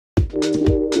Hi,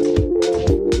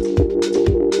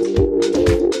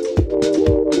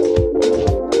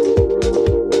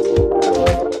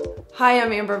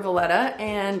 I'm Valletta,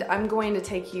 and I'm going to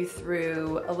take you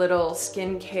through a little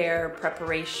skincare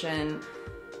preparation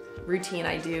routine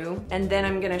I do, and then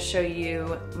I'm gonna show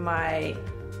you my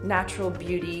natural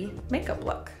beauty makeup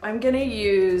look. I'm gonna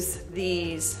use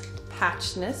these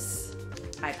Patchness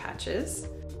eye patches.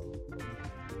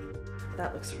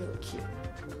 That looks really cute.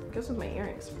 It goes with my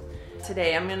earrings.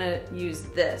 Today I'm gonna use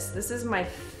this. This is my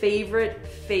favorite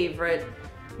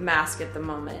mask at the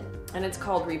moment, and it's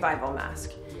called Revival Mask.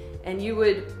 And you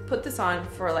would put this on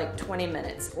for like 20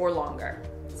 minutes or longer.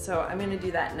 So I'm gonna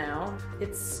do that now.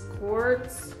 It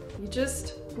squirts. You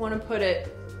just wanna put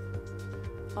it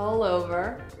all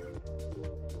over.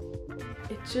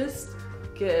 It just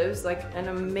gives like an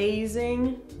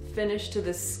amazing finish to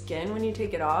the skin when you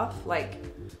take it off. Like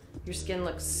your skin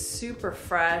looks super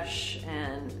fresh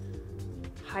and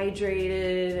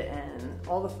hydrated, and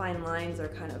all the fine lines are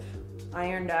kind of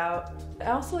ironed out. I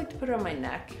also like to put it on my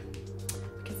neck,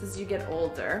 because as you get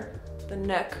older, the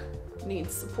neck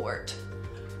needs support.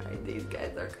 All right, these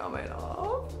guys are coming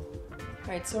off. All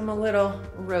right, so I'm a little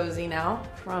rosy now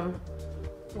from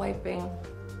wiping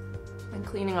and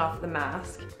cleaning off the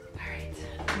mask. All right,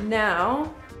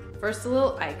 now, first a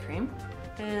little eye cream.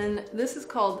 And this is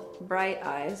called Bright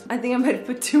Eyes. I think I might have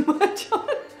put too much on.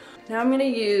 Now I'm gonna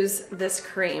use this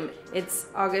cream. It's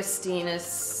Augustine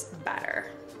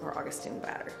Batter.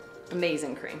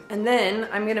 Amazing cream. And then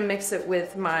I'm gonna mix it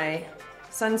with my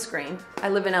sunscreen. I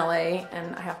live in LA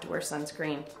and I have to wear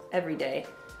sunscreen every day,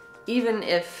 even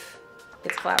if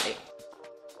it's cloudy.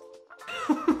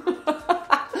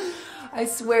 I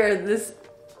swear this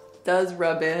does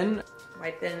rub in.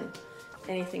 Wipe in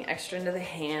anything extra into the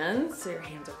hands so your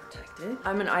hands are protected.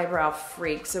 I'm an eyebrow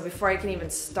freak, so before I can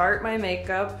even start my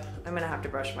makeup, I'm gonna have to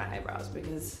brush my eyebrows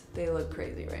because they look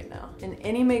crazy right now. And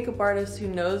any makeup artist who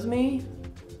knows me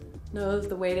knows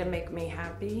the way to make me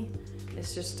happy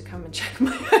is just to come and check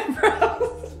my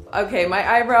eyebrows. Okay,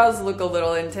 my eyebrows look a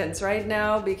little intense right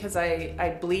now because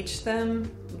I bleached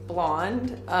them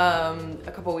blonde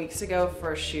a couple weeks ago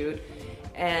for a shoot,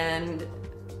 and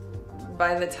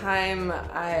by the time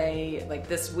like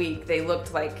this week, they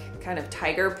looked like kind of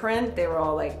tiger print. They were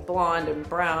all like blonde and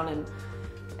brown,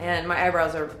 and my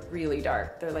eyebrows are really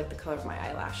dark. They're like the color of my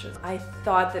eyelashes. I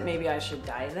thought that maybe I should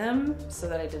dye them so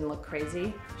that I didn't look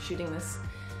crazy shooting this.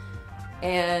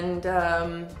 And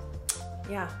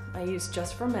yeah, I used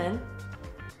Just for Men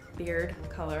beard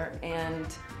color, and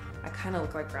I kind of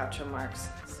look like Groucho Marx,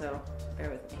 so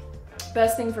bear with me.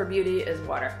 Best thing for beauty is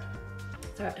water.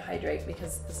 So I have to hydrate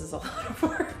because this is a lot of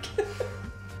work.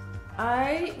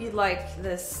 I like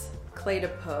this Clé de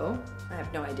Peau. I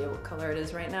have no idea what color it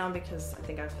is right now because I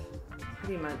think I've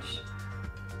pretty much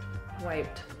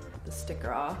wiped the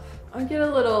sticker off. I get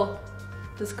a little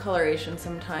discoloration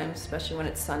sometimes, especially when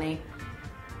it's sunny.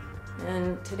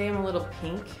 And today I'm a little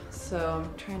pink, so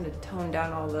I'm trying to tone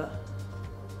down all the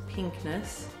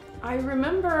pinkness. I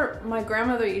remember my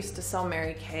grandmother used to sell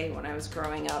Mary Kay when I was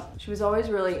growing up. She was always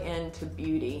really into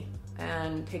beauty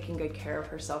and taking good care of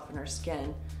herself and her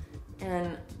skin.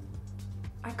 And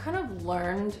I kind of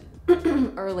learned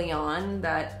early on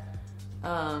that,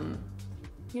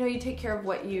 you know, you take care of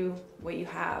what you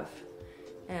have.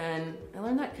 And I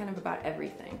learned that kind of about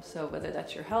everything. So whether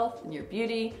that's your health and your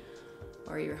beauty,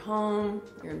 or your home,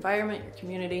 your environment, your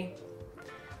community,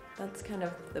 that's kind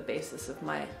of the basis of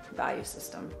my value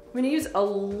system. I'm gonna use a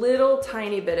little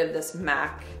tiny bit of this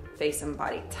MAC Face and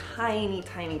Body, tiny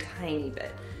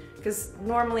bit. Because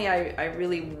normally I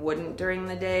really wouldn't during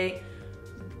the day,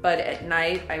 but at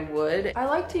night I would. I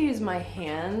like to use my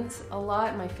hands a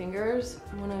lot, my fingers,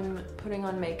 when I'm putting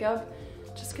on makeup,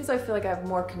 just because I feel like I have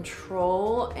more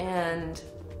control, and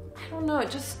I don't know,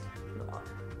 it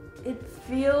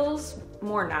feels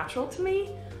more natural to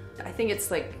me. I think it's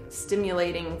like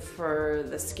stimulating for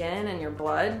the skin and your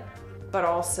blood, but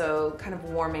also kind of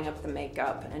warming up the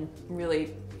makeup and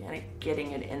really kind of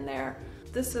getting it in there.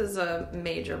 This is a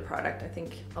major product. I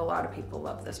think a lot of people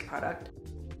love this product.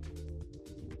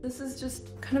 This is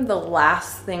just kind of the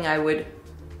last thing I would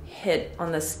hit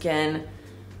on the skin. You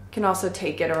can also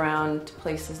take it around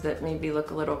places that maybe look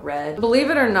a little red.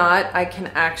 Believe it or not, I can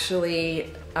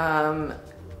actually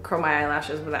curl my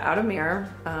eyelashes without a mirror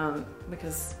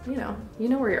because you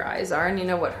know where your eyes are and you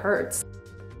know what hurts.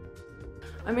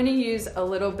 I'm gonna use a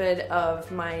little bit of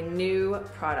my new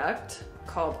product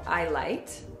called Eye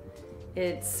Light.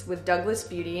 It's with Douglas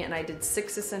Beauty, and I did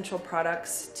 6 essential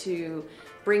products to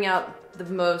bring out the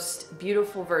most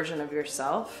beautiful version of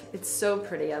yourself. It's so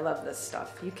pretty, I love this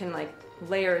stuff. You can like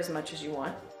layer as much as you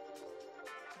want.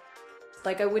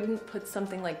 Like I wouldn't put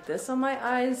something like this on my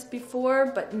eyes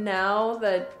before, but now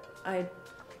that I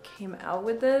came out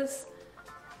with this,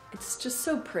 it's just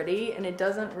so pretty and it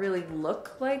doesn't really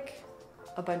look like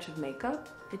a bunch of makeup.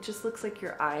 It just looks like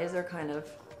your eyes are kind of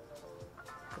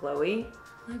glowy.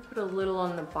 I put a little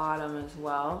on the bottom as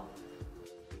well.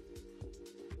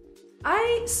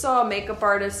 I saw makeup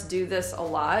artists do this a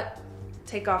lot,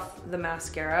 take off the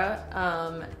mascara,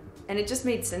 and it just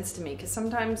made sense to me because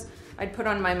sometimes I'd put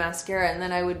on my mascara and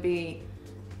then I would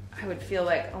feel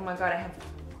like, oh my God, I have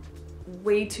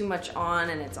way too much on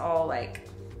and it's all like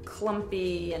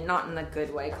clumpy and not in a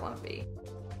good way clumpy.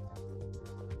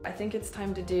 I think it's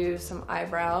time to do some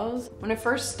eyebrows. When I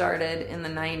first started in the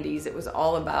 90s, it was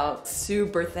all about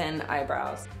super thin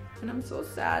eyebrows. And I'm so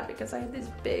sad because I have these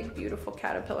big, beautiful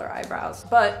caterpillar eyebrows.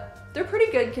 But they're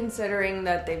pretty good considering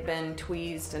that they've been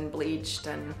tweezed and bleached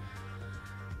and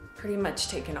pretty much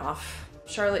taken off.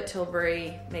 Charlotte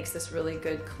Tilbury makes this really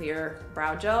good clear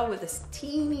brow gel with this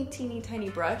teeny tiny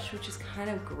brush, which is kind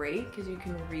of great because you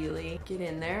can really get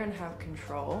in there and have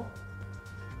control.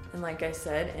 And like I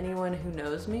said, anyone who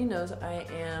knows me knows I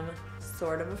am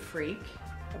sort of a freak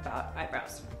about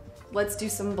eyebrows. Let's do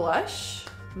some blush.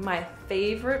 My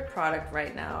favorite product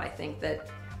right now, I think that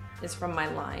is from my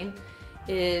line,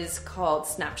 is called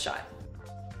Snapshot.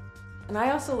 And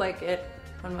I also like it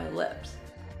on my lips.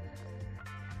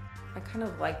 I kind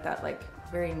of like that like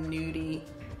very nudie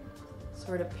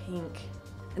sort of pink.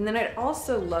 And then I'd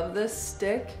also love this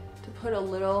stick to put a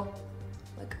little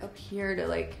like up here to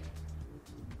like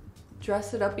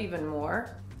dress it up even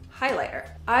more. Highlighter.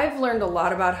 I've learned a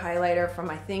lot about highlighter from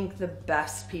I think the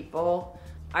best people.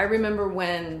 I remember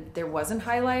when there wasn't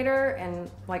highlighter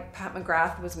and like Pat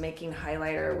McGrath was making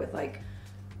highlighter with like,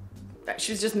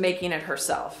 she was just making it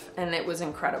herself and it was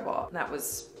incredible. That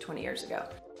was 20 years ago.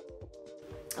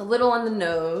 A little on the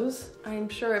nose. I'm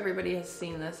sure everybody has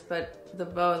seen this, but the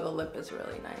bow of the lip is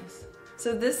really nice.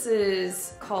 So this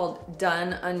is called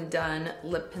Done Undone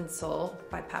Lip Pencil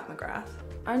by Pat McGrath.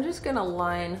 I'm just gonna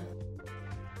line.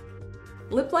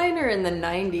 Lip liner in the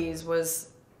 90s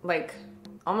was like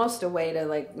almost a way to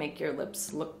like make your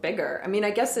lips look bigger. I mean,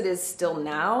 I guess it is still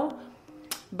now,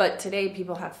 but today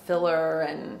people have filler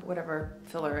and whatever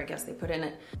filler I guess they put in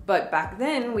it. But back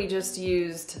then we just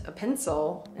used a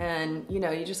pencil and you know,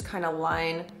 you just kind of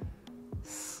line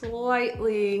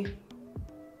slightly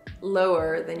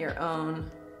lower than your own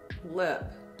lip.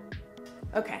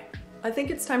 Okay, I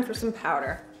think it's time for some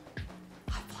powder.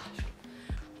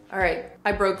 All right,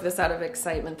 I broke this out of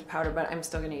excitement, the powder, but I'm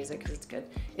still gonna use it because it's good.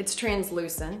 It's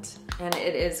translucent and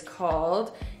it is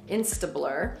called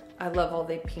Instablur. I love all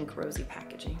the pink rosy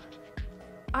packaging.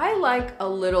 I like a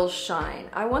little shine.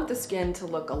 I want the skin to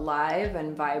look alive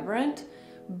and vibrant,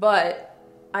 but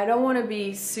I don't wanna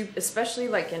be super, especially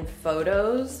like in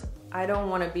photos, I don't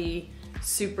wanna be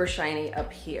super shiny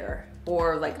up here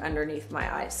or like underneath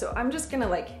my eyes. So I'm just gonna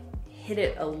like hit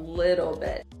it a little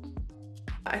bit.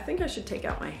 I think I should take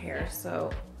out my hair,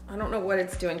 so I don't know what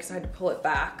it's doing because I had to pull it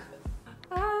back.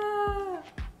 Ah!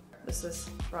 This is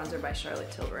bronzer by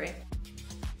Charlotte Tilbury.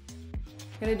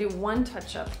 I'm gonna do one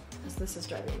touch up because this is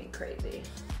driving me crazy.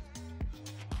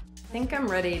 I think I'm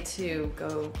ready to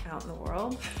go out in the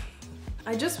world.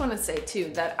 I just want to say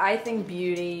too that I think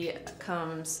beauty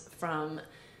comes from,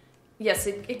 yes,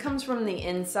 it comes from the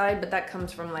inside, but that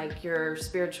comes from like your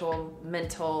spiritual,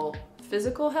 mental,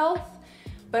 physical health.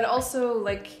 But also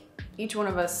like each one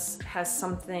of us has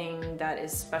something that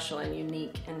is special and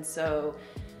unique. And so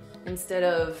instead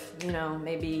of, you know,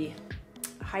 maybe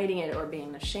hiding it or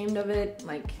being ashamed of it,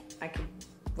 like I could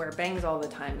wear bangs all the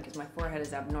time because my forehead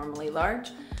is abnormally large.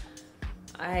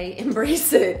 I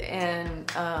embrace it and,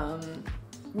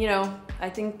 you know, I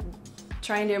think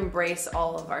trying to embrace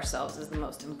all of ourselves is the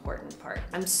most important part.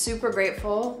 I'm super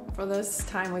grateful for this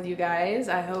time with you guys.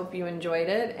 I hope you enjoyed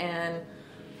it and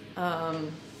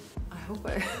I hope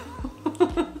I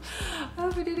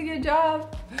did a good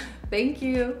job. Thank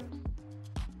you.